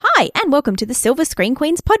Hi, and welcome to the Silver Screen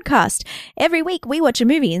Queens podcast. Every week we watch a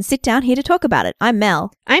movie and sit down here to talk about it. I'm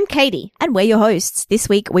Mel. I'm Katie. And we're your hosts. This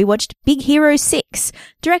week we watched Big Hero 6,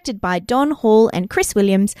 directed by Don Hall and Chris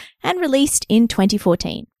Williams, and released in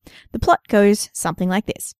 2014. The plot goes something like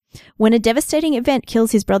this. When a devastating event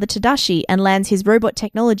kills his brother Tadashi and lands his robot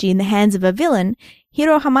technology in the hands of a villain,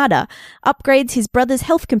 Hiro Hamada upgrades his brother's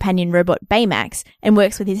health companion robot Baymax and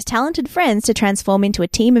works with his talented friends to transform into a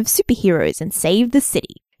team of superheroes and save the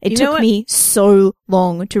city. It took me so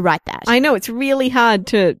long to write that. I know, it's really hard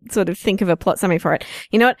to sort of think of a plot summary for it.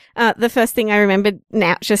 You know what? The first thing I remembered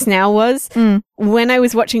just now was when I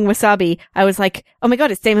was watching Wasabi, I was like, oh my God,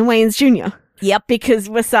 it's Damon Wayans Jr. Yep. Because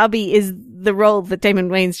Wasabi is the role that Damon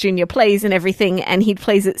Wayans Jr. plays and everything, and he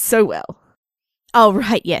plays it so well. Oh,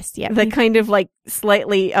 right, yes, yeah. The kind of like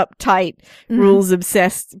slightly uptight,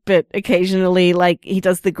 rules-obsessed, but occasionally like he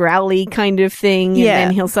does the growly kind of thing, and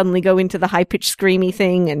then he'll suddenly go into the high-pitched screamy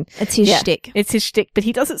thing. And it's his shtick. It's his shtick, but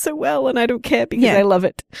he does it so well, and I don't care because I love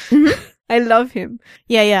it. I love him.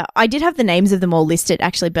 Yeah. I did have the names of them all listed,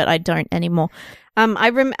 actually, but I don't anymore.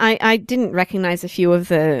 I didn't recognize a few of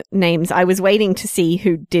the names. I was waiting to see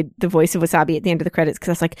who did the voice of Wasabi at the end of the credits because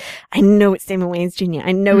I was like, I know it's Damon Wayans Jr.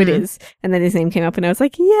 I know it is. And then his name came up and I was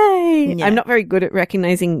like, yay. Yeah. I'm not very good at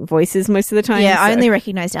recognizing voices most of the time. Yeah, I only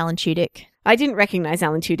recognized Alan Tudyk. I didn't recognize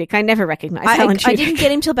Alan Tudyk. I never recognized Alan Tudyk. I didn't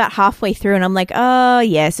get him till about halfway through, and I'm like, oh,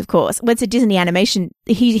 yes, of course. Well, it's a Disney animation.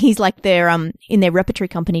 He's like their in their repertory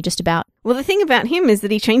company, just about. Well, the thing about him is that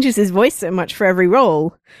he changes his voice so much for every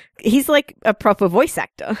role. He's like a proper voice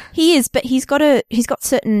actor. He is, but he's got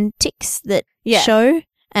certain tics that show,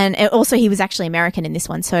 and also he was actually American in this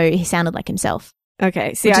one, so he sounded like himself.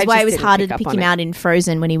 Okay. See, which is why it was harder to pick him out in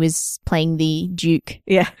Frozen when he was playing the Duke.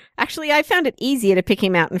 Yeah. Actually, I found it easier to pick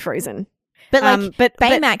him out in Frozen. But like,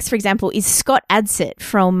 Baymax, for example, is Scott Adsit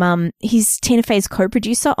from he's Tina Fey's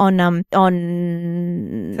co-producer on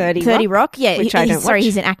 30 Rock. Yeah, which I don't watch.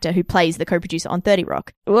 He's an actor who plays the co-producer on 30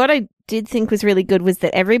 Rock. What I did think was really good was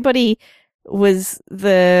that everybody was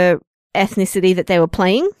the ethnicity that they were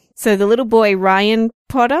playing. So the little boy Ryan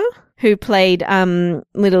Potter, who played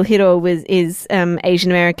Little Hiro, is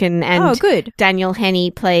Asian American, and good. Daniel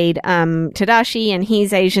Henney played Tadashi, and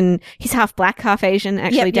he's Asian. He's half black, half Asian,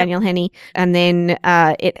 actually. Daniel Henney, and then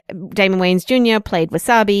Damon Wayans Jr. played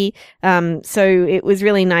Wasabi. So it was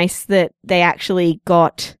really nice that they actually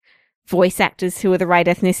got voice actors who are the right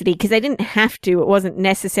ethnicity, because they didn't have to. It wasn't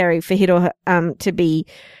necessary for Hiro to be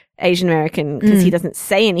Asian American, because he doesn't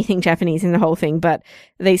say anything Japanese in the whole thing, but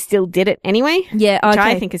they still did it anyway. Yeah, okay. Which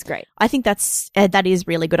I think is great. I think that is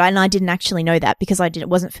really good. And I didn't actually know that because I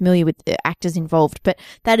wasn't familiar with the actors involved, but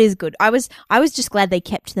that is good. I was just glad they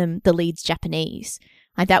kept the leads Japanese.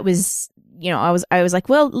 Like that was, I was like,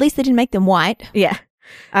 well, at least they didn't make them white. Yeah,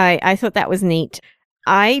 I thought that was neat.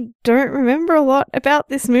 I don't remember a lot about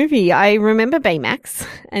this movie. I remember Baymax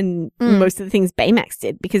and most of the things Baymax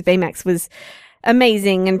did, because Baymax was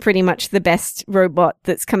amazing and pretty much the best robot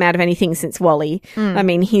that's come out of anything since WALL-E. I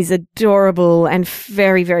mean, he's adorable and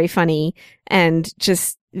very, very funny and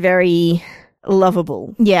just very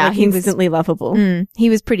lovable. Yeah, like instantly lovable. He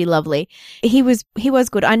was pretty lovely. He was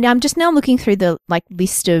good. I'm just now looking through the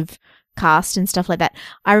list of cast and stuff like that.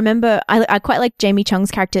 I remember I quite like Jamie Chung's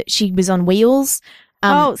character. She was on wheels.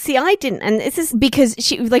 See, I didn't, and this is because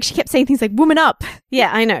she kept saying things like "woman up." Yeah,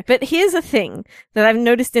 I know. But here's a thing that I've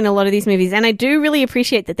noticed in a lot of these movies, and I do really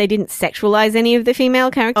appreciate that they didn't sexualize any of the female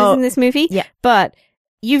characters in this movie. Yeah. But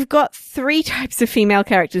you've got 3 types of female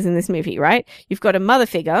characters in this movie, right? You've got a mother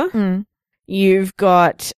figure, you've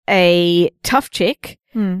got a tough chick,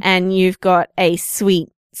 and you've got a sweet,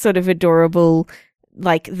 sort of adorable,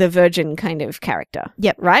 like the virgin kind of character.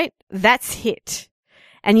 Yep. Right? That's it.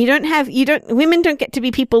 And women don't get to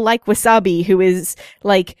be people like Wasabi, who is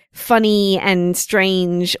like funny and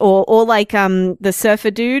strange, or like the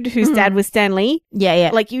surfer dude whose dad was Stan Lee.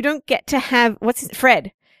 Yeah. Like you don't get to have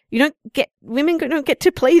Fred. Women don't get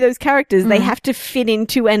to play those characters. They have to fit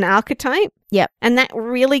into an archetype. Yep. And that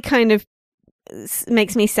really kind of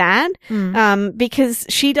makes me sad, because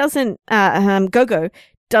she doesn't, Gogo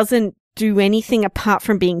doesn't do anything apart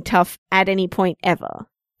from being tough at any point ever.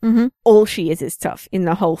 All she is tough in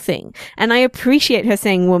the whole thing. And I appreciate her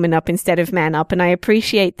saying woman up instead of man up, and I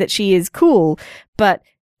appreciate that she is cool, but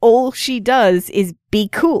all she does is be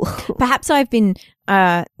cool. Perhaps I've been,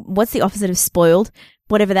 what's the opposite of spoiled?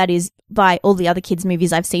 Whatever that is, by all the other kids'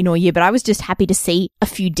 movies I've seen all year, but I was just happy to see a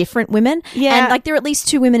few different women. Yeah. And there are at least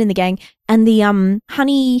 2 women in the gang. And the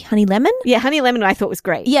Honey Lemon? Yeah, Honey Lemon I thought was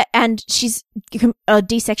great. Yeah, and she's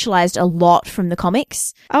desexualized a lot from the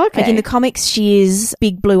comics. Oh, okay. Like in the comics, she is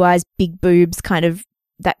big blue eyes, big boobs, kind of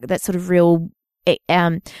that sort of real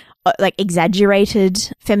like exaggerated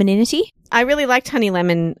femininity. I really liked Honey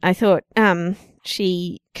Lemon. I thought because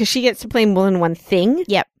she gets to play more than one thing.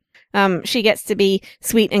 Yep. She gets to be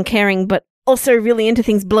sweet and caring, but also really into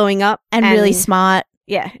things blowing up. And really smart.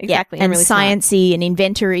 Yeah, exactly. And really sciencey and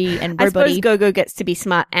inventory and I suppose robot-y. Gogo gets to be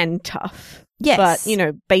smart and tough. Yes. But, you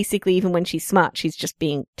know, basically even when she's smart, she's just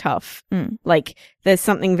being tough. Mm. Like, there's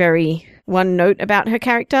something very one note about her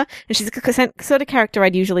character. And she's the sort of character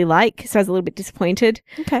I'd usually like, so I was a little bit disappointed.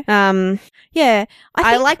 Okay. Yeah.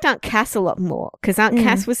 I think, liked Aunt Cass a lot more, because Aunt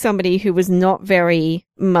Cass was somebody who was not very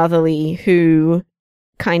motherly, who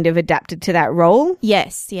kind of adapted to that role.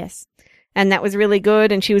 yes. And that was really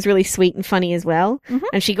good, and she was really sweet and funny as well. Mhm.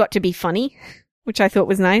 And she got to be funny, which I thought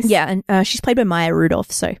was nice. Yeah, and she's played by Maya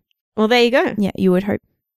Rudolph, so Well, there you go. yeah, you would hope.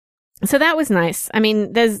 So that was nice. I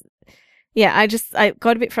mean, I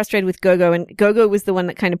got a bit frustrated with Gogo, and Gogo was the one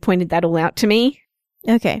that kind of pointed that all out to me.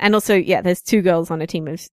 Okay. And also, yeah, there's 2 girls on a team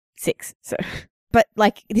of 6, so. But,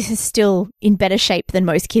 like, this is still in better shape than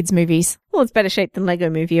most kids' movies. Well, it's better shape than Lego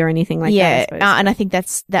Movie or anything like yeah, that, I suppose. and I think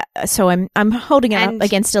that's that. So I'm holding it up And-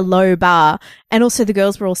 against a low bar. And also the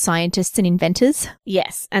girls were all scientists and inventors.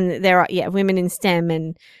 Yes, and there are, women in STEM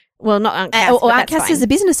and, well, not Aunt Cass, Or but Aunt that's Cass fine. is a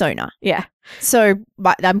business owner. Yeah, So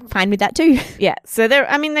but I'm fine with that too. yeah. So they're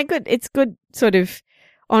good. It's good sort of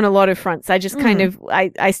on a lot of fronts. I just kind of,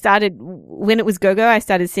 I started, when it was Gogo, I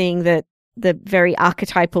started seeing the very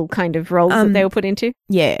archetypal kind of roles that they were put into.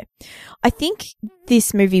 Yeah. I think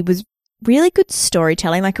this movie was really good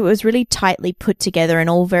storytelling. Like, it was really tightly put together and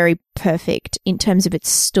all very perfect in terms of its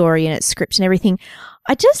story and its script and everything.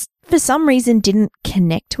 I just, for some reason, didn't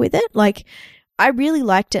connect with it. Like, I really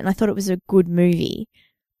liked it and I thought it was a good movie.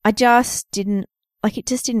 I just didn't, like, it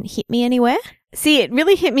just didn't hit me anywhere. See, it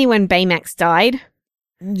really hit me when Baymax died.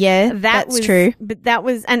 Yeah, that's true. But that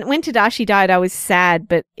was, and when Tadashi died, I was sad,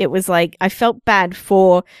 but it was like, I felt bad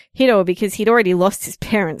for Hiro because he'd already lost his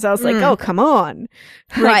parents. I was like, oh, come on.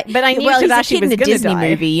 Right. Like, but I knew well, Tadashi he's a kid was in a going to Disney die.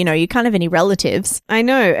 movie, you know, you can't have any relatives. I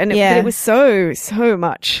know. And but Yeah. it was so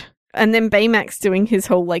much. And then Baymax doing his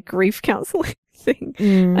whole like grief counseling thing.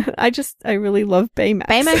 I really love Baymax.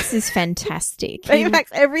 Baymax is fantastic. Baymax,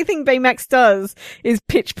 everything Baymax does is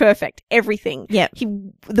pitch perfect. Everything. Yeah.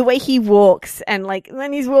 The way he walks and like,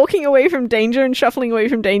 then he's walking away from danger and shuffling away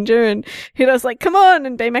from danger and Hiro's like, come on.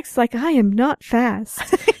 And Baymax is like, I am not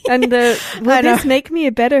fast. And will this make me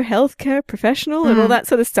a better healthcare professional and all that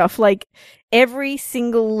sort of stuff. Like every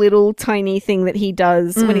single little tiny thing that he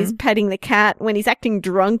does when he's petting the cat, when he's acting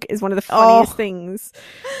drunk is one of the funniest things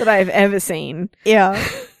that I've ever seen. Yeah.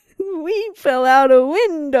 We fell out a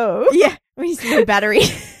window. Yeah. When he's low battery.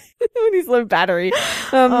 When he's low battery.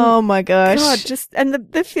 Oh my gosh. God, and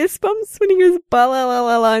the fist bumps when he goes ba la la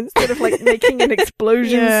la la instead of like making an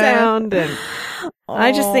explosion sound. And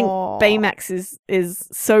I just think Baymax is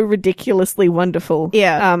so ridiculously wonderful.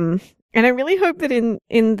 Yeah. And I really hope that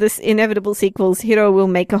in this inevitable sequels, Hiro will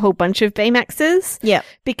make a whole bunch of Baymaxes. Yeah.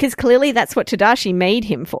 Because clearly that's what Tadashi made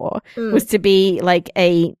him for, was to be like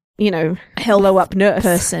a, you know, blow up nurse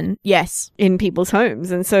person. Yes. in people's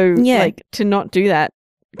homes. And so, like, to not do that,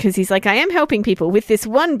 because he's like, I am helping people with this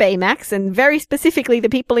one Baymax, and very specifically the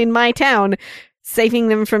people in my town, saving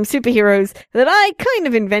them from superheroes that I kind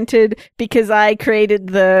of invented because I created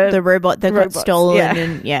the robot that got stolen. Yeah.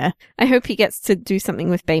 And yeah. I hope he gets to do something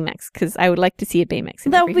with Baymax, because I would like to see a Baymax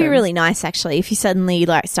in That every would be home. really nice, actually, if he suddenly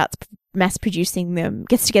like starts mass producing them,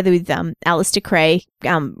 gets together with Alistair Cray,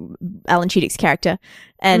 Alan Tudyk's character,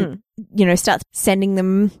 and you know, starts sending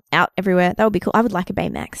them out everywhere. That would be cool. I would like a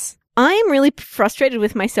Baymax. I am really frustrated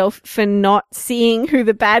with myself for not seeing who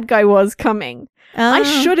the bad guy was coming. I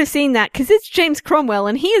should have seen that, because it's James Cromwell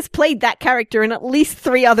and he has played that character in at least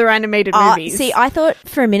 3 other animated movies. See, I thought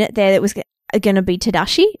for a minute there that it was going to be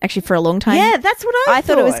Tadashi, actually for a long time. Yeah, that's what I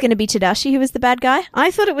thought it was going to be Tadashi who was the bad guy.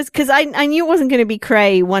 I thought it was, because I knew it wasn't going to be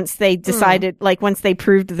Cray once they decided, like once they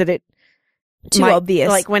proved that it Too obvious.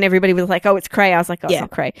 Like when everybody was like, oh, it's Cray, I was like, oh, Yeah. it's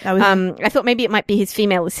not Cray. That was- I thought maybe it might be his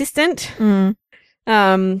female assistant.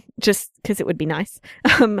 Just because it would be nice.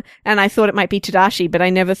 And I thought it might be Tadashi, but I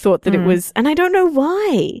never thought that it was, and I don't know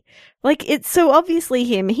why. Like, it's so obviously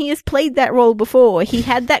him. He has played that role before. He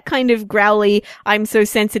had that kind of growly, I'm so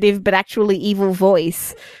sensitive, but actually evil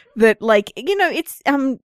voice that, like, you know, it's,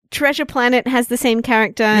 Treasure Planet has the same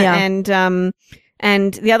character, and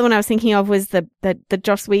the other one I was thinking of was the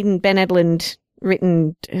Joss Whedon, Ben Edlund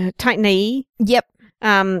written, Titan AE. Yep.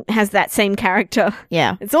 Has that same character.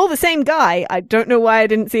 Yeah. It's all the same guy. I don't know why I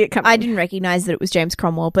didn't see it coming. I didn't recognize that it was James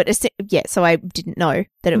Cromwell, but so I didn't know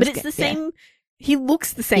that it was. But it's the same. He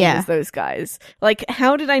looks the same as those guys. Like,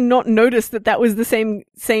 how did I not notice that was the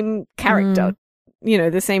same character?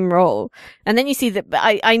 the same role. And then you see that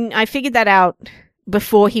I figured that out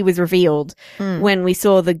before he was revealed when we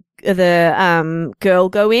saw the girl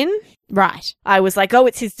go in. Right. I was like, oh,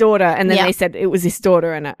 it's his daughter. And then they said it was his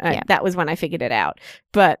daughter. And that was when I figured it out.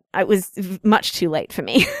 But it was much too late for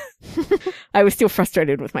me. I was still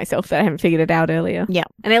frustrated with myself that I haven't figured it out earlier. Yeah.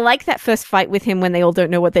 And I like that first fight with him when they all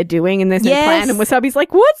don't know what they're doing and there's no plan. And Wasabi's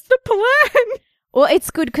like, what's the plan? Well,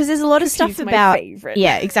 it's good because there's a lot of stuff about... favorite.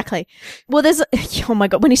 Yeah, exactly. Well, there's... Oh, my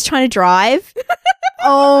God. When he's trying to drive.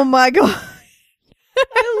 Oh, my God.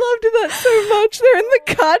 I loved that so much. They're in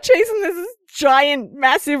the car chase and there's this giant,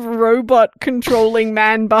 massive robot controlling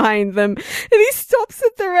man behind them. And he stops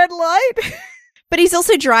at the red light. But he's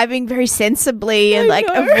also driving very sensibly and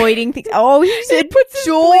avoiding things. Oh, he's he puts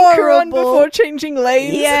his blinker on before changing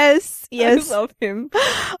lanes. Yes. I love him.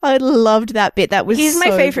 I loved that bit. That was He's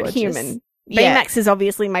my favorite gorgeous. human. Baymax is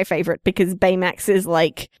obviously my favorite because Baymax is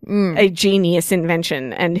like a genius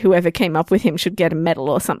invention and whoever came up with him should get a medal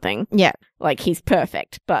or something. Yeah. Like he's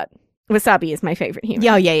perfect, but Wasabi is my favorite human.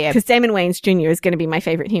 Yeah. Because Damon Wayans Jr. is going to be my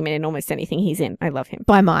favorite human in almost anything he's in. I love him.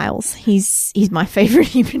 By miles. He's my favorite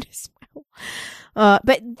human as well.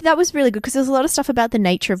 But that was really good because there's a lot of stuff about the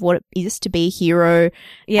nature of what it is to be a hero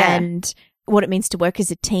and what it means to work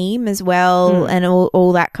as a team as well and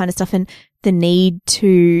all that kind of stuff and the need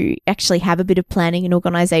to actually have a bit of planning and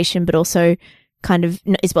organization but also kind of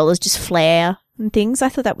as well as just flair and things. I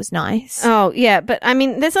thought that was nice. Oh, yeah. But I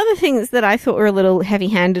mean, there's other things that I thought were a little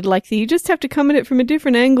heavy-handed, like the you just have to come at it from a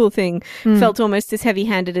different angle thing felt almost as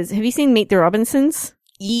heavy-handed as... Have you seen Meet the Robinsons?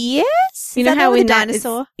 Yes. You know how in in the that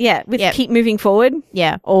dinosaur? keep moving forward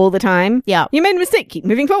all the time. Yeah. You made a mistake, keep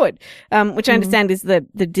moving forward. Which I understand is the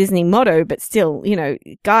Disney motto, but still,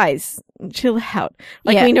 guys, chill out.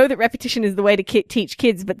 Like we know that repetition is the way to teach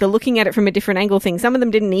kids, but the looking at it from a different angle thing, some of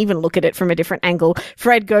them didn't even look at it from a different angle.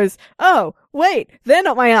 Fred goes, oh, wait, they're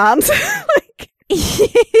not my arms.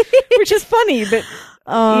 Which is funny, but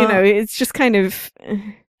it's just kind of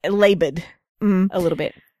labored a little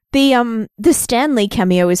bit. The Stan Lee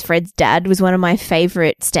cameo as Fred's dad was one of my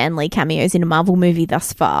favorite Stan Lee cameos in a Marvel movie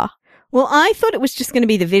thus far. Well, I thought it was just going to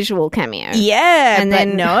be the visual cameo. Yeah, and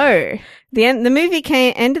then no. The end of the movie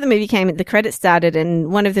came, the credits started,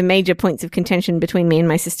 and one of the major points of contention between me and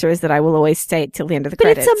my sister is that I will always stay till the end of the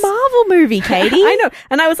credits. But it's a Marvel movie, Katie. I know.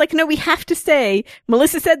 And I was like, no, we have to stay.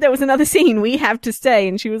 Melissa said there was another scene. We have to stay.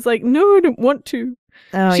 And she was like, no, I don't want to.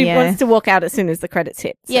 Oh, she wants to walk out as soon as the credits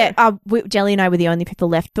hit. So. Yeah, Jelly and I were the only people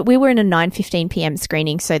left, but we were in a 9:15 p.m.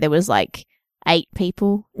 screening, so there was like 8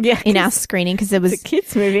 people in our screening because there was a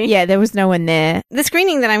kids movie. Yeah, there was no one there. The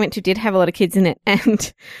screening that I went to did have a lot of kids in it,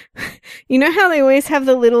 and you know how they always have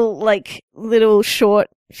the little short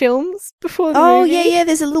films before the movie? Oh, yeah,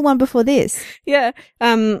 there's a little one before this. Yeah,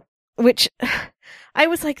 which I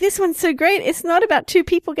was like, this one's so great. It's not about 2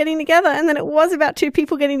 people getting together. And then it was about 2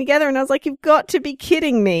 people getting together. And I was like, you've got to be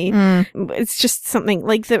kidding me. It's just something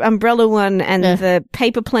like the Umbrella one and the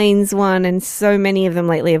Paper Planes one. And so many of them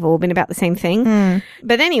lately have all been about the same thing.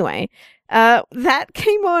 But anyway, that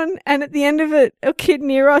came on. And at the end of it, a kid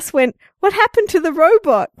near us went, what happened to the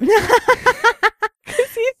robot? Because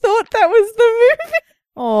he thought that was the movie.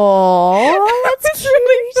 Oh, that's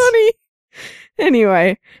really funny.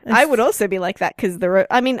 Anyway, I would also be like that because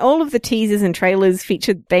all of the teasers and trailers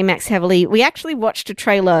featured Baymax heavily. We actually watched a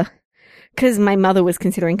trailer because my mother was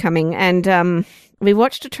considering coming, and we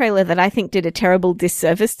watched a trailer that I think did a terrible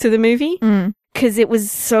disservice to the movie because it was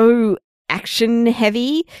so action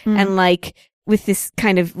heavy and like with this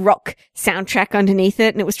kind of rock soundtrack underneath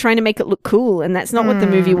it, and it was trying to make it look cool, and that's not what the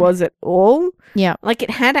movie was at all. Yeah, like it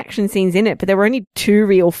had action scenes in it, but there were only 2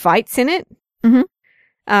 real fights in it.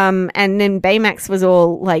 And then Baymax was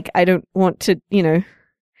all like, I don't want to,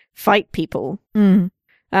 fight people.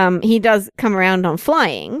 He does come around on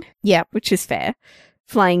flying. Yeah. Which is fair.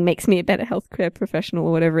 Flying makes me a better healthcare professional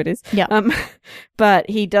or whatever it is. Yeah. But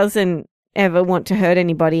he doesn't ever want to hurt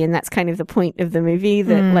anybody. And that's kind of the point of the movie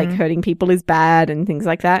that like hurting people is bad and things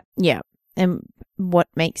like that. Yeah. And what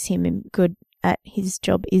makes him good at his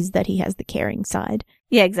job is that he has the caring side.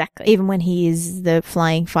 Yeah, exactly. Even when he is the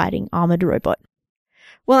flying, fighting, armored robot.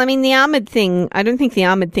 Well, I mean, I don't think the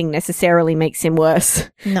armored thing necessarily makes him worse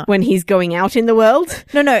when he's going out in the world.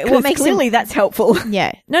 No, what makes clearly that's helpful.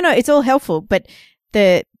 Yeah. No, it's all helpful, but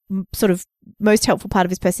the sort of most helpful part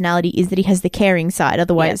of his personality is that he has the caring side.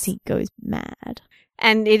 Otherwise, he goes mad.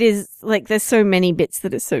 And it is, like, there's so many bits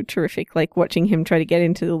that are so terrific, like watching him try to get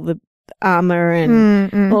into all the armor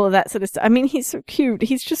and all of that sort of stuff. I mean, he's so cute.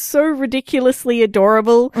 He's just so ridiculously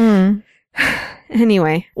adorable.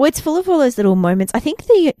 Anyway. Well, it's full of all those little moments. I think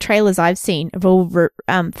the trailers I've seen have all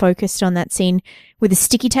focused on that scene with the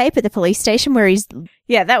sticky tape at the police station where he's...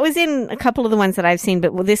 Yeah, that was in a couple of the ones that I've seen,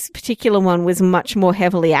 but this particular one was much more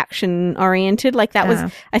heavily action-oriented. Like, that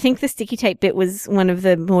was... I think the sticky tape bit was one of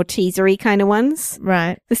the more teasery kind of ones.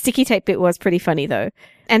 Right. The sticky tape bit was pretty funny, though.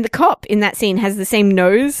 And the cop in that scene has the same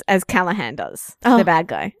nose as Callahan does, the bad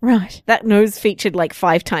guy. Right. That nose featured like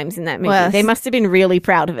 5 times in that movie. Well, they must have been really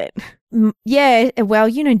proud of it. Yeah, well,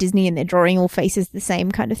 you know Disney and they're drawing all faces the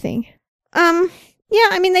same kind of thing. Yeah,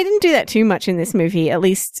 I mean, they didn't do that too much in this movie. At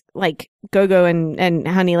least, like, Go-Go and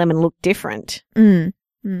Honey Lemon look different. And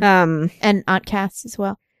Aunt Cass as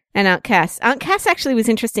well. And Aunt Cass. Aunt Cass actually was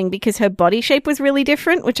interesting because her body shape was really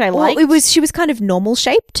different, which I liked. Well, she was kind of normal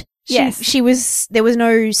shaped. Yes. There was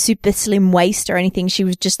no super slim waist or anything. She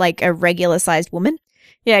was just like a regular sized woman.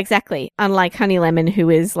 Yeah, exactly. Unlike Honey Lemon, who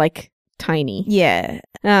is like tiny. Yeah.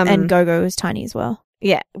 And Go-Go is tiny as well.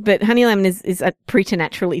 Yeah, but Honey Lemon is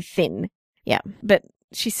preternaturally thin. Yeah. But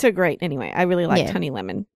she's so great anyway. I really liked Honey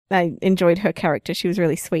Lemon. I enjoyed her character. She was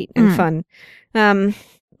really sweet and fun.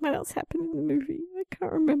 What else happened in the movie? I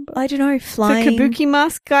can't remember. I don't know. Flying. The kabuki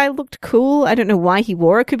mask guy looked cool. I don't know why he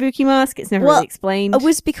wore a kabuki mask. It's never really explained. It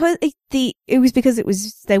was because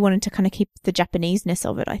they wanted to kind of keep the Japanese-ness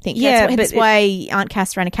of it, I think. Yeah, that's why Aunt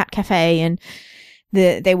Cass ran a cat cafe and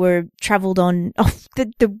they were traveled on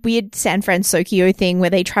the weird San Francisco thing where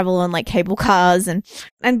they travel on like cable cars and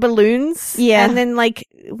balloons. Yeah. And then like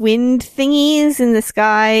wind thingies in the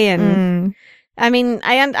sky and I mean,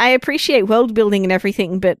 I appreciate world building and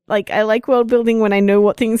everything, but like I like world building when I know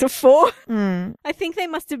what things are for. I think they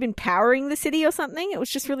must have been powering the city or something. It was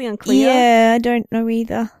just really unclear. Yeah, I don't know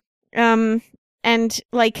either. And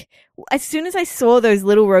like as soon as I saw those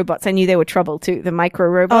little robots, I knew they were trouble too. The micro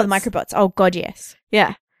robots. Oh, the microbots. Oh God, yes.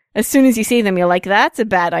 Yeah. As soon as you see them, you're like, that's a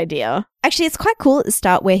bad idea. Actually, it's quite cool at the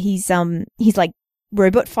start where he's like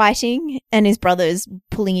robot fighting and his brother's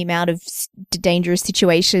pulling him out of dangerous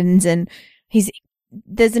situations and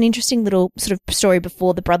there's an interesting little sort of story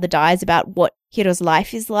before the brother dies about what Hiro's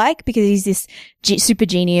life is like because he's this super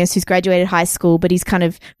genius who's graduated high school, but he's kind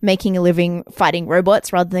of making a living fighting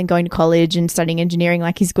robots rather than going to college and studying engineering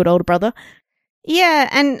like his good older brother. Yeah,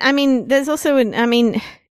 and I mean, there's also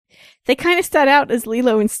they kind of start out as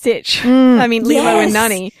Lilo and Stitch. Lilo and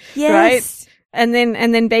Nani, yes. Right? And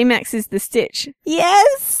then Baymax is the Stitch.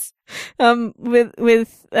 Yes.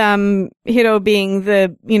 With Hiro being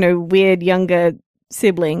the, weird younger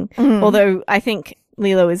sibling. Although I think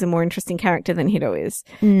Lilo is a more interesting character than Hiro is.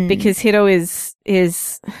 Because Hiro is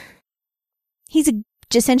he's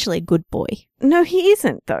essentially a good boy. No, he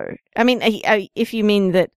isn't though. I mean, if you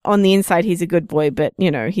mean that on the inside he's a good boy, but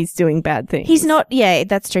he's doing bad things. He's not. Yeah,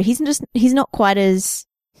 that's true. He's not quite as,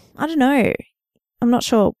 I don't know. I'm not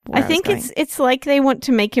sure. I think it's like they want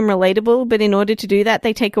to make him relatable, but in order to do that,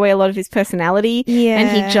 they take away a lot of his personality. Yeah. And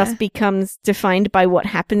he just becomes defined by what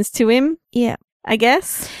happens to him. Yeah. I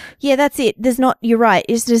guess. Yeah, that's it. You're right.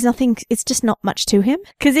 There's nothing, it's just not much to him.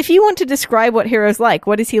 Because if you want to describe what Hiro's like,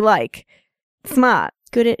 what is he like? Smart.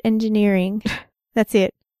 Good at engineering. That's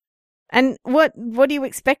it. And what do you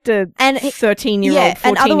expect a 13-year-old,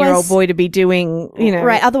 14-year-old boy to be doing,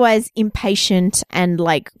 Right, otherwise impatient and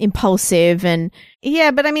like impulsive and...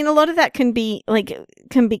 Yeah, but I mean, a lot of that can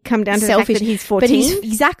come down to selfish. The fact that he's 14. But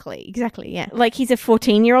exactly, yeah. Like he's a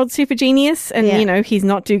 14-year-old super genius and, he's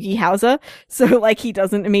not Doogie Howser. So like he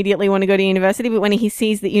doesn't immediately want to go to university, but when he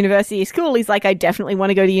sees that university is cool, he's like, I definitely want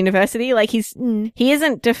to go to university. Like he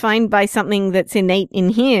isn't defined by something that's innate in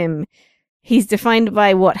him. He's defined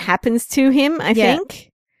by what happens to him, I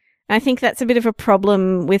think. I think that's a bit of a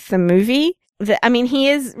problem with the movie. He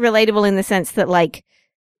is relatable in the sense that, like,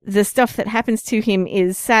 the stuff that happens to him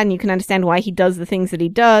is sad and you can understand why he does the things that he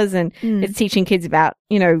does. And it's teaching kids about,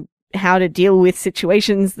 how to deal with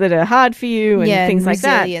situations that are hard for you and things like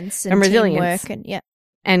that. And resilience.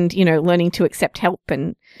 And, learning to accept help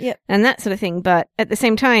and that sort of thing. But at the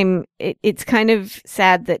same time, it's kind of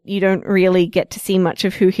sad that you don't really get to see much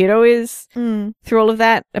of who Hiro is through all of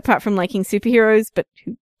that, apart from liking superheroes, but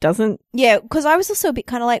who doesn't? Yeah, because I was also a bit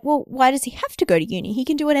kind of like, well, why does he have to go to uni? He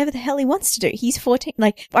can do whatever the hell he wants to do. He's 14.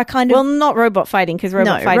 Like, I kind of... Well, not robot fighting, because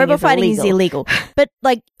robot fighting is illegal. But,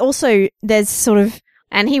 like, also, there's sort of...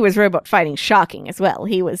 And he was robot fighting sharking as well.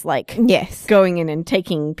 He was like, going in and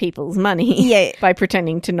taking people's money by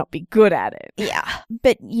pretending to not be good at it. Yeah.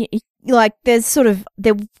 But like there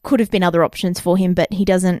could have been other options for him, but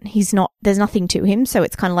there's nothing to him. So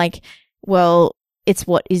it's kind of like, well, it's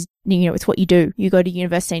what it's what you do. You go to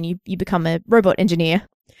university and you become a robot engineer.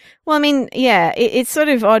 Well, I mean, yeah, it's sort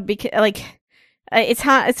of odd because like, it's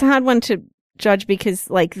a hard one to judge because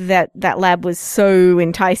like that lab was so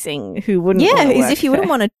enticing. Who wouldn't? Yeah, wanna as work if you wouldn't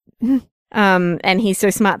there? want to. And he's so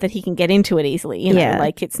smart that he can get into it easily. You know, Yeah.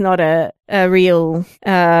 like it's not a real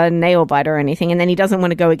nail biter or anything. And then he doesn't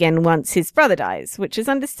want to go again once his brother dies, which is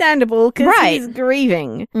understandable because Right. he's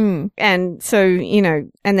grieving. Mm. And so, you know,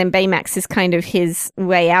 and then Baymax is kind of his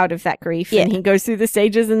way out of that grief. Yeah. And he goes through the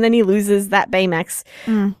stages and then he loses that Baymax.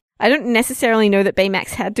 Mm. I don't necessarily know that Baymax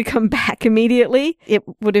had to come back immediately. It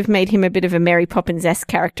would have made him a bit of a Mary Poppins-esque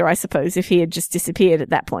character, I suppose, if he had just disappeared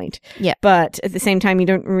at that point. Yeah. But at the same time, you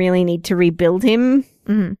don't really need to rebuild him.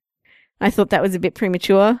 Mm. I thought that was a bit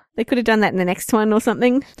premature. They could have done that in the next one or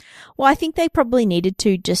something. Well, I think they probably needed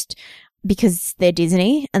to just because they're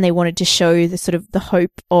Disney and they wanted to show the sort of the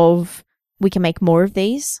hope of we can make more of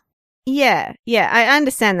these. Yeah, I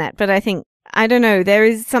understand that, but I think, I don't know, there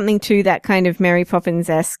is something to that kind of Mary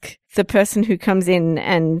Poppins-esque. The person who comes in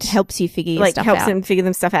and Helps you figure your like stuff helps out. them figure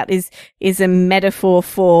them stuff out is a metaphor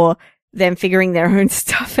for them figuring their own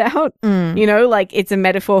stuff out. Mm. You know, like it's a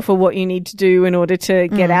metaphor for what you need to do in order to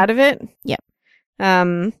get Mm. out of it. Yep.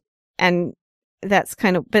 And that's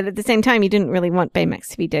kind of, but at the same time, you didn't really want Baymax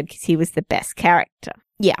to be dead because he was the best character.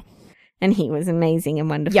 Yeah. And he was amazing and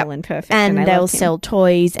wonderful Yep. and perfect. And I they'll loved him. sell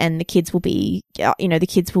toys and the kids will be, the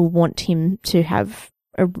kids will want him to have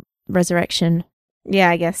a resurrection. Yeah,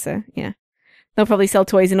 I guess so. Yeah. They'll probably sell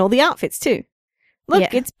toys in all the outfits too. Look, Yeah.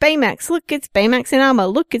 it's Baymax. Look, it's Baymax in armor.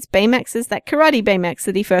 Look, it's Baymax as that karate Baymax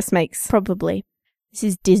that he first makes. Probably. This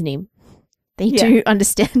is Disney. They Yeah. do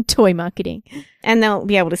understand toy marketing. And they'll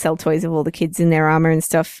be able to sell toys of all the kids in their armor and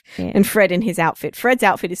stuff. Yeah. And Fred in his outfit. Fred's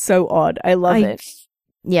outfit is so odd. I love it.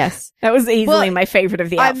 Yes. That was easily Well, my favorite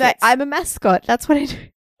of the I'm outfits. a mascot. That's what I do.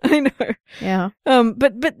 I know. Yeah.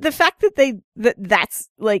 But the fact that that's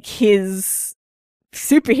like his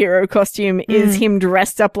superhero costume is him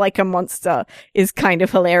dressed up like a monster is kind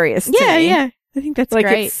of hilarious. To Yeah, me. yeah. I think that's Like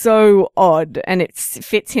great. it's so odd and it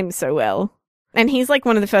fits him so well. And he's like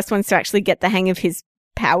one of the first ones to actually get the hang of his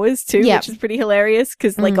powers too, Yeah. which is pretty hilarious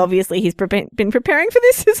because like Mm. obviously he's been preparing for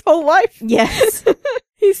this his whole life. Yes.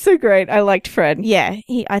 He's so great. I liked Fred. Yeah.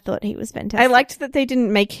 I thought he was fantastic. I liked that they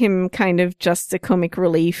didn't make him kind of just a comic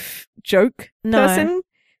relief joke No. person,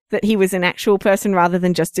 that he was an actual person rather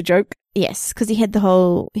than just a joke. Yes, because he had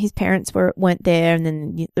his parents weren't there, and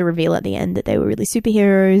then the reveal at the end that they were really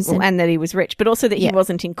superheroes. And that he was rich, but also that Yeah. he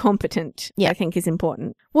wasn't incompetent, Yeah. I think is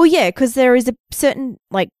important. Well, yeah, because there is a certain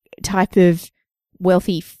like type of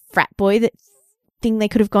wealthy frat boy they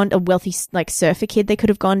could have gone, a wealthy like surfer kid they could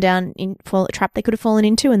have gone down in a trap they could have fallen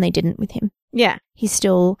into, and they didn't with him. Yeah. He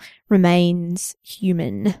still remains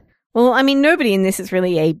human. Well, I mean, nobody in this is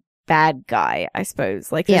really a bad guy, I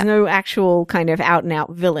suppose. Like, there's Yeah. no actual kind of out and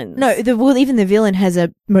out villains. No, even the villain has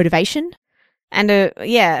a motivation. And,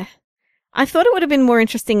 yeah. I thought it would have been more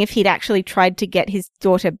interesting if he'd actually tried to get his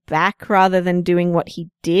daughter back rather than doing what he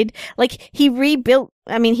did. Like, he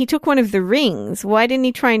took one of the rings. Why didn't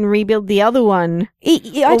he try and rebuild the other one?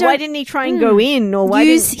 Why didn't he try and go in? Or why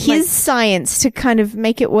use didn't his science to kind of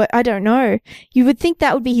make it work? I don't know. You would think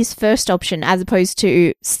that would be his first option as opposed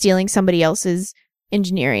to stealing somebody else's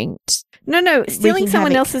engineering. No, stealing wreaking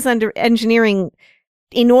someone havoc. else's under engineering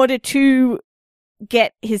in order to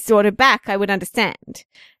get his daughter back, I would understand.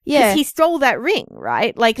 Yeah. Because he stole that ring,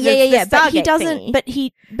 right? Like, the But he Stargate doesn't.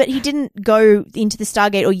 thingy. But he didn't go into the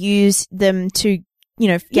Stargate or use them to, get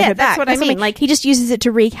Yeah, her that's back. what I mean. Like, he just uses it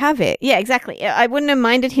to wreak havoc. yeah, exactly. I wouldn't have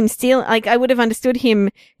minded him stealing. Like, I would have understood him,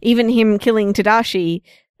 even him killing Tadashi.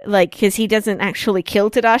 Like, because he doesn't actually kill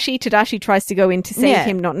Tadashi. Tadashi tries to go in to save Yeah.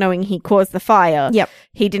 him, not knowing he caused the fire. Yep.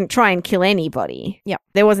 He didn't try and kill anybody. Yep.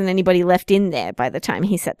 There wasn't anybody left in there by the time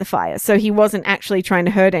he set the fire. So he wasn't actually trying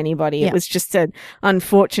to hurt anybody. Yep. It was just an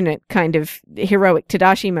unfortunate kind of heroic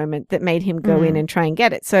Tadashi moment that made him go in and try and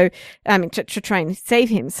get it. So, to try and save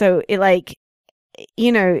him. So it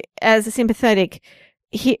as a sympathetic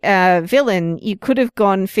villain, you could have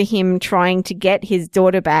gone for him trying to get his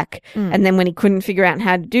daughter back, and then when he couldn't figure out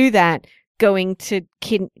how to do that, going to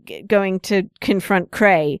confront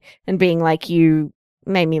Cray and being like, "You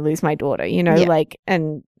made me lose my daughter," Yeah.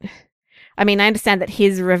 And I mean, I understand that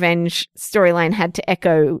his revenge storyline had to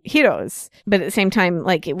echo Hiro's, but at the same time,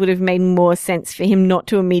 like, it would have made more sense for him not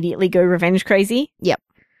to immediately go revenge crazy. Yep.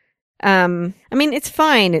 I mean, it's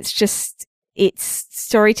fine. It's just, it's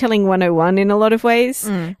storytelling 101 in a lot of ways.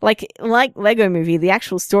 Like Lego Movie, the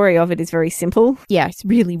actual story of it is very simple. Yeah, it's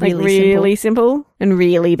really, Really simple and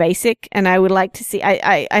really basic. And I would like to see,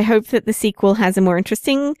 I hope that the sequel has a more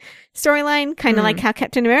interesting storyline, kind of like how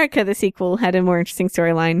Captain America, the sequel, had a more interesting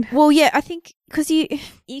storyline. Well, yeah, I think because you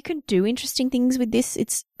can do interesting things with this.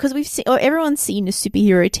 It's because everyone's seen a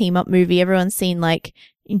superhero team up movie. Everyone's seen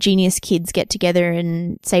genius kids get together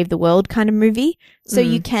and save the world kind of movie. So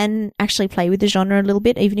you can actually play with the genre a little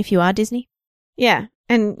bit, even if you are Disney. Yeah.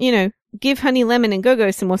 And, give Honey Lemon and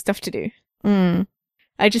Go-Go some more stuff to do.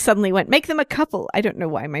 I just suddenly went, make them a couple. I don't know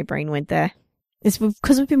why my brain went there. It's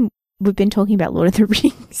because we've been talking about Lord of the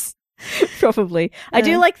Rings. Probably. I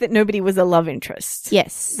do like that nobody was a love interest.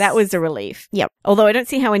 Yes. That was a relief. Yep. Although I don't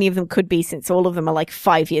see how any of them could be, since all of them are like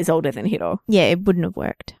 5 years older than Hiro. Yeah, it wouldn't have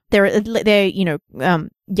worked. They're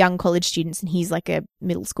young college students, and he's like a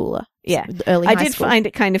middle schooler. Yeah. Early I high did school. find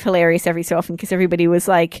it kind of hilarious every so often, because everybody was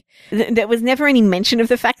like, there was never any mention of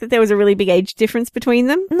the fact that there was a really big age difference between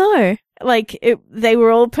them. No. Like, they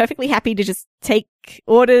were all perfectly happy to just take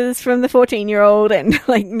orders from the 14-year-old, and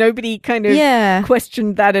like nobody kind of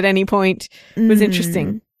questioned that at any point. It was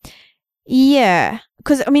interesting. Yeah.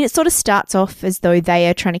 Because, I mean, it sort of starts off as though they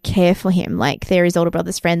are trying to care for him. Like, they're his older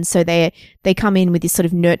brother's friends. So they come in with this sort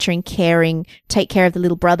of nurturing, caring, take care of the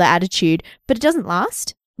little brother attitude. But it doesn't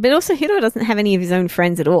last. But also, Hiro doesn't have any of his own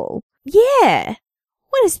friends at all. Yeah.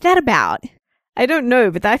 What is that about? I don't know,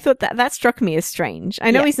 but I thought that struck me as strange. I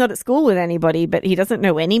know he's not at school with anybody, but he doesn't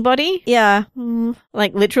know anybody. Yeah.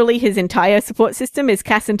 Like, literally, his entire support system is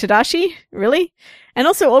Cass and Tadashi? Really? And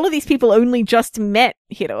also, all of these people only just met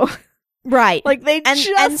Hiro. Right. Like,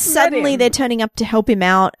 and suddenly they're turning up to help him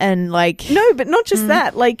out, and like... No, but not just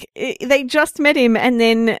that. Like, they just met him, and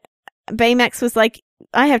then Baymax was like,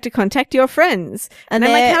 I have to contact your friends. And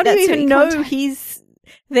I'm like, how do you even know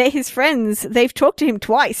they're his friends? They've talked to him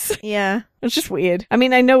twice. Yeah. It's just weird. I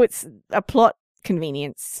mean, I know it's a plot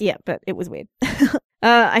convenience. Yeah, but it was weird.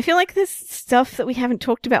 I feel like there's stuff that we haven't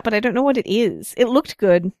talked about, but I don't know what it is. It looked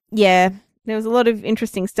good. Yeah. There was a lot of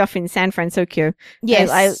interesting stuff in San Francisco.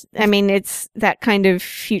 Yes. I mean, it's that kind of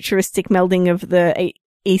futuristic melding of the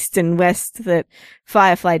East and West that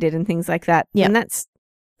Firefly did and things like that. Yeah. And that's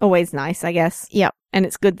always nice, I guess. Yeah. And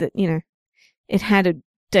it's good that, it had a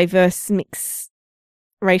diverse mix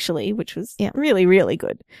racially, which was really, really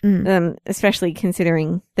good. Especially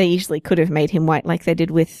considering they easily could have made him white like they did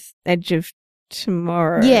with Edge of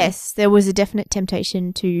Tomorrow. Yes, there was a definite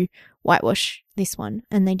temptation to whitewash this one,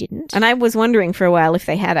 and they didn't. And I was wondering for a while if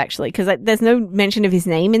they had, actually, because there's no mention of his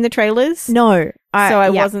name in the trailers. No. I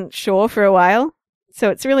wasn't sure for a while. So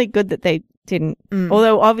it's really good that they didn't.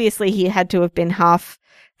 Although obviously he had to have been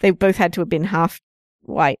they both had to have been half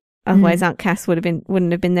white. Otherwise Aunt Cass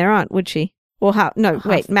wouldn't have been their aunt, would she? Or half.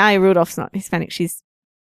 Wait, Maya Rudolph's not Hispanic. She's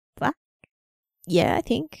black? Yeah, I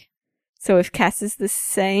think. So if Cass is the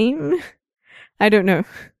same, I don't know.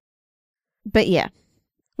 But yeah.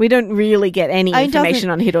 We don't really get any information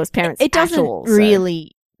on Hiro's parents it doesn't at all.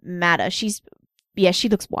 Really matter. She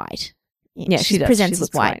looks white. Yeah, she does. Presents she as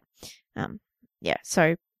white.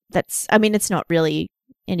 So that's, I mean, it's not really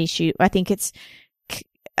an issue. I think it's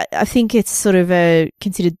sort of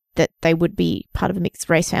considered that they would be part of a mixed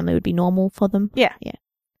race family would be normal for them. Yeah. Yeah.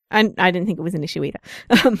 And I didn't think it was an issue either.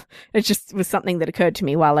 It just was something that occurred to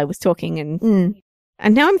me while I was talking, and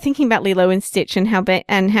now I'm thinking about Lilo and Stitch and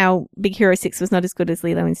how Big Hero 6 was not as good as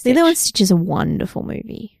Lilo and Stitch. Lilo and Stitch is a wonderful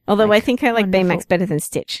movie. Although I think I like Baymax better than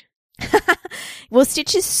Stitch. Well,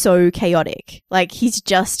 Stitch is so chaotic. Like, he's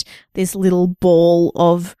just this little ball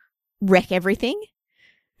of wreck everything.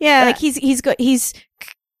 Yeah. Like, he's got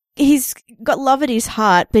love at his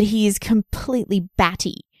heart, but he is completely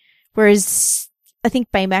batty. Whereas I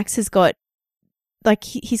think Baymax has got, like,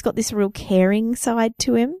 he's got this real caring side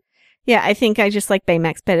to him. Yeah, I think I just like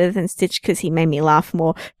Baymax better than Stitch because he made me laugh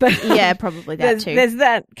more. But yeah, probably that too. There's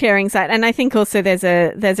that caring side, and I think also there's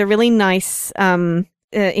a really nice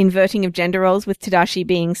inverting of gender roles with Tadashi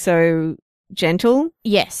being so gentle,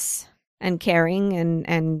 yes, and caring,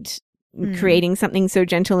 and creating something so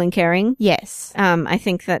gentle and caring. Yes, I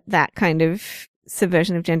think that kind of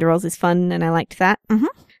subversion of gender roles is fun, and I liked that.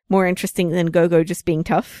 More interesting than Go-Go just being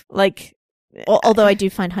tough, like. Although I do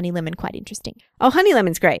find Honey Lemon quite interesting. Oh, Honey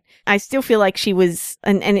Lemon's great. I still feel like she was,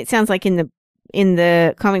 and it sounds like in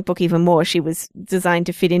the comic book even more, she was designed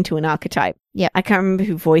to fit into an archetype. Yeah, I can't remember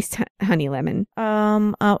who voiced Honey Lemon.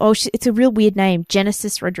 It's a real weird name,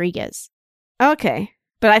 Genesis Rodriguez. Okay.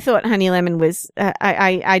 But I thought Honey Lemon was,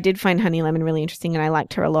 I did find Honey Lemon really interesting, and I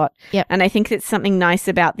liked her a lot. Yep. And I think it's something nice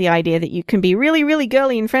about the idea that you can be really, really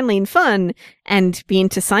girly and friendly and fun and be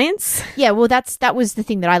into science. Yeah, well, that was the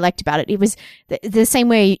thing that I liked about it. It was the same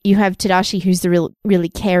way you have Tadashi, who's the really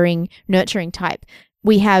caring, nurturing type.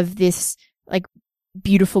 We have this, like,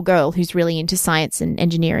 beautiful girl who's really into science and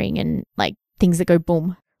engineering and, like, things that go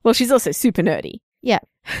boom. Well, she's also super nerdy. Yeah.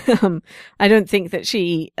 I don't think that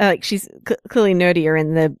she's clearly nerdier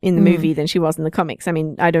in the movie than she was in the comics. I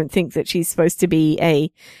mean, I don't think that she's supposed to be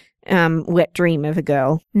a wet dream of a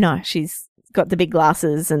girl. No, she's got the big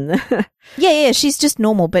glasses and the Yeah, she's just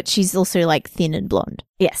normal, but she's also like thin and blonde.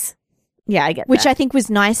 Yes. Yeah, I get Which that. I think was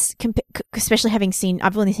nice, especially having seen,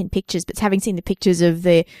 I've only seen pictures, but having seen the pictures of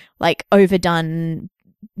the like overdone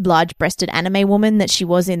large-breasted anime woman that she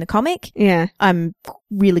was in the comic. Yeah. I'm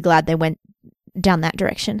really glad they went down that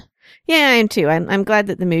direction. Yeah, I am too. I'm glad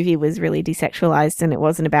that the movie was really desexualized and it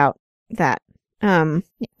wasn't about that. Yeah,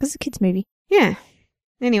 it was a kid's movie. Yeah.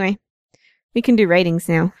 Anyway, we can do ratings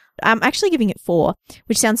now. I'm actually giving it 4,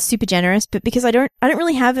 which sounds super generous, but because I don't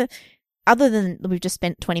really have other than we've just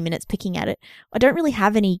spent 20 minutes picking at it, I don't really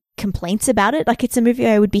have any complaints about it. Like, it's a movie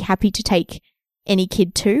I would be happy to take any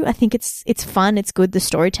kid to. I think it's fun, it's good, the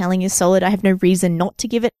storytelling is solid. I have no reason not to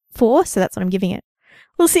give it 4, so that's what I'm giving it.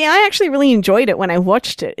 Well, see, I actually really enjoyed it when I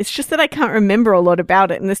watched it. It's just that I can't remember a lot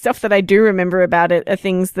about it, and the stuff that I do remember about it are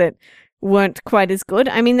things that weren't quite as good.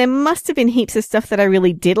 I mean, there must have been heaps of stuff that I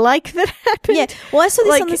really did like that happened. Yeah, well, I saw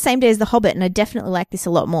this on the same day as The Hobbit, and I definitely like this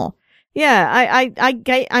a lot more. Yeah,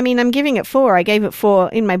 I mean, I'm giving it 4. I gave it 4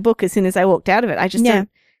 in my book as soon as I walked out of it. I just don't.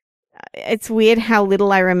 It's weird how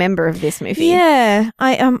little I remember of this movie. Yeah,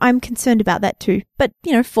 I'm concerned about that too. But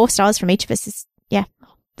 4 stars from each of us is, yeah,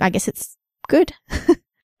 I guess it's good.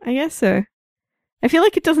 I guess so. I feel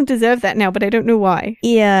like it doesn't deserve that now, but I don't know why.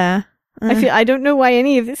 Yeah. I don't know why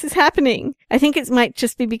any of this is happening. I think it might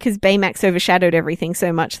just be because Baymax overshadowed everything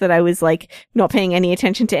so much that I was like not paying any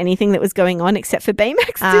attention to anything that was going on except for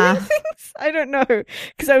Baymax doing things. I don't know.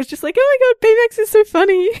 Because I was just like, oh my god, Baymax is so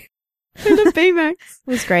funny. I love Baymax. It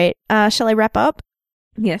was great. Shall I wrap up?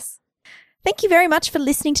 Yes. Thank you very much for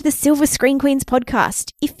listening to the Silver Screen Queens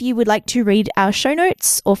podcast. If you would like to read our show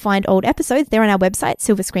notes or find old episodes, they're on our website,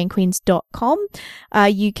 silverscreenqueens.com.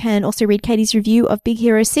 You can also read Katie's review of Big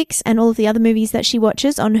Hero 6 and all of the other movies that she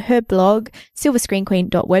watches on her blog,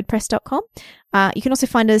 silverscreenqueen.wordpress.com. You can also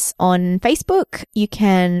find us on Facebook. You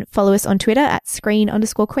can follow us on Twitter at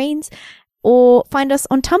 @screen_queens or find us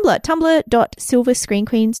on Tumblr,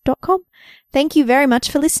 tumblr.silverscreenqueens.com. Thank you very much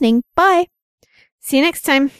for listening. Bye. See you next time.